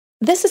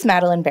This is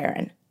Madeline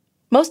Barron.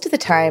 Most of the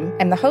time,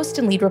 I'm the host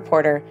and lead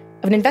reporter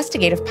of an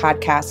investigative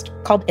podcast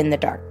called In the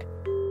Dark.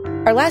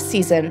 Our last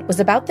season was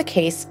about the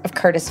case of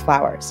Curtis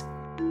Flowers,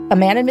 a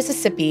man in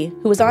Mississippi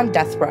who was on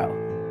death row.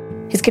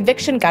 His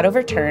conviction got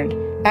overturned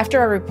after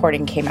our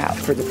reporting came out.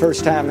 For the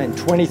first time in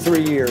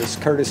 23 years,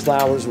 Curtis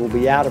Flowers will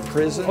be out of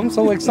prison. I'm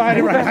so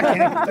excited right now. I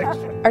can't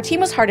even. Our team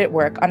was hard at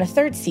work on a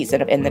third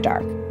season of In the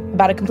Dark,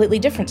 about a completely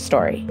different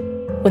story,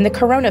 when the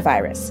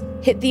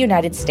coronavirus hit the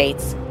United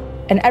States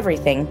and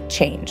everything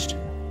changed.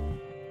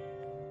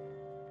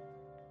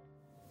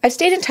 I've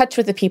stayed in touch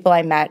with the people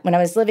I met when I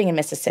was living in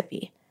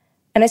Mississippi,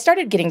 and I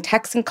started getting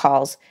texts and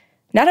calls,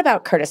 not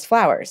about Curtis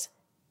Flowers,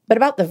 but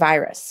about the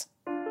virus.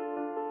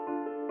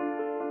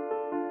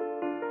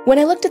 When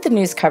I looked at the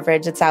news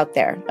coverage that's out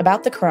there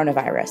about the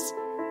coronavirus,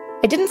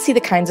 I didn't see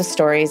the kinds of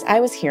stories I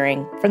was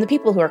hearing from the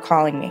people who are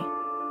calling me.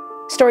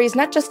 Stories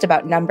not just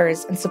about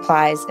numbers and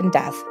supplies and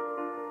death,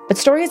 but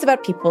stories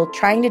about people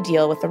trying to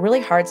deal with a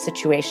really hard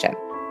situation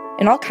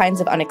in all kinds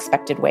of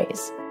unexpected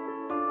ways.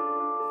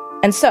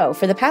 And so,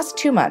 for the past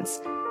 2 months,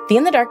 the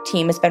In the Dark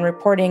team has been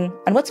reporting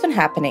on what's been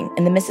happening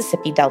in the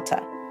Mississippi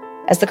Delta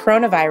as the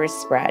coronavirus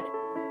spread.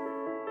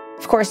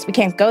 Of course, we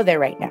can't go there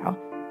right now,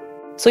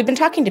 so we've been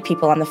talking to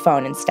people on the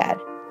phone instead.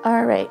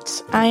 All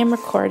right, I am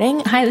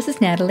recording. Hi, this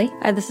is Natalie.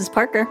 Hi, this is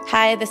Parker.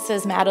 Hi, this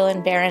is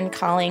Madeline Barron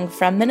calling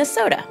from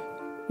Minnesota.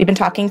 We've been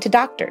talking to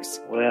doctors.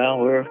 Well,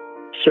 we're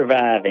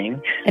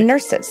surviving. And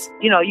nurses.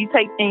 You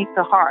take things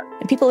to heart.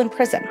 And people in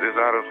prison. It's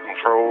out of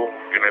control,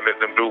 and they let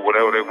them do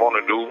whatever they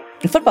want to do.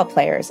 And football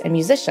players and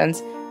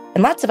musicians,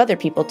 and lots of other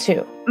people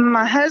too.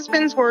 My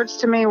husband's words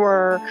to me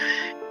were,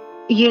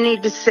 "You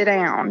need to sit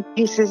down."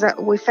 He says,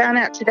 "We found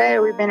out today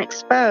we've been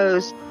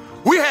exposed."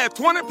 We had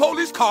 20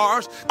 police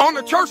cars on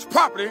the church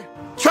property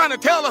trying to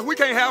tell us we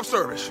can't have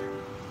service.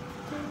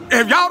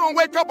 If y'all don't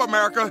wake up,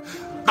 America,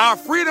 our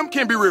freedom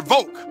can be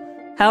revoked.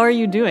 How are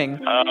you doing?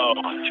 Oh,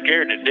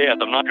 scared to death.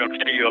 I'm not going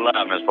to see you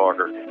alive, Miss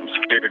Parker. I'm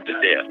scared to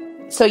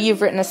death. So you've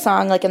written a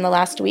song like in the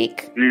last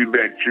week? You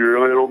bet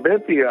your little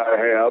bitty I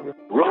have.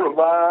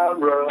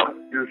 Coronavirus,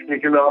 you're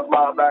sneaking up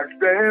my back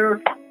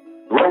stairs.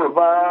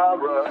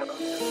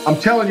 Coronavirus. I'm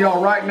telling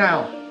y'all right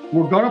now,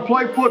 we're going to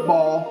play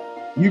football.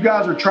 You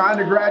guys are trying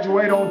to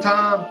graduate on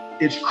time.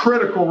 It's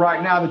critical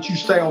right now that you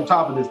stay on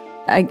top of this.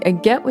 I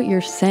get what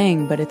you're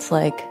saying, but it's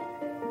like,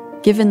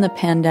 given the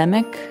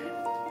pandemic,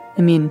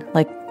 I mean,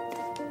 like,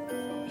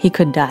 he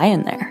could die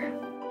in there.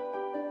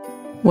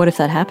 What if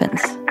that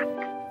happens?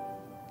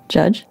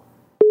 Judge?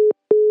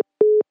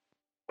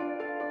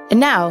 And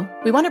now,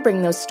 we want to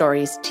bring those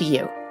stories to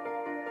you.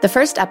 The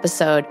first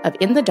episode of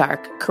In the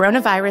Dark,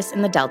 Coronavirus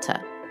in the Delta,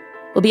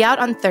 will be out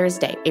on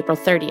Thursday, April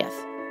 30th.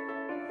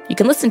 You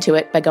can listen to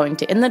it by going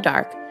to In the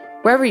Dark,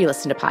 wherever you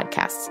listen to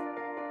podcasts.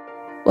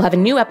 We'll have a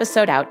new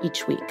episode out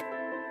each week.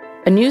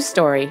 A new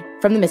story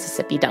from the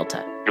Mississippi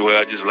Delta. Well,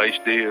 I just lay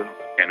still,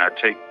 and I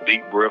take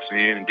deep breaths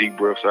in and deep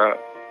breaths out.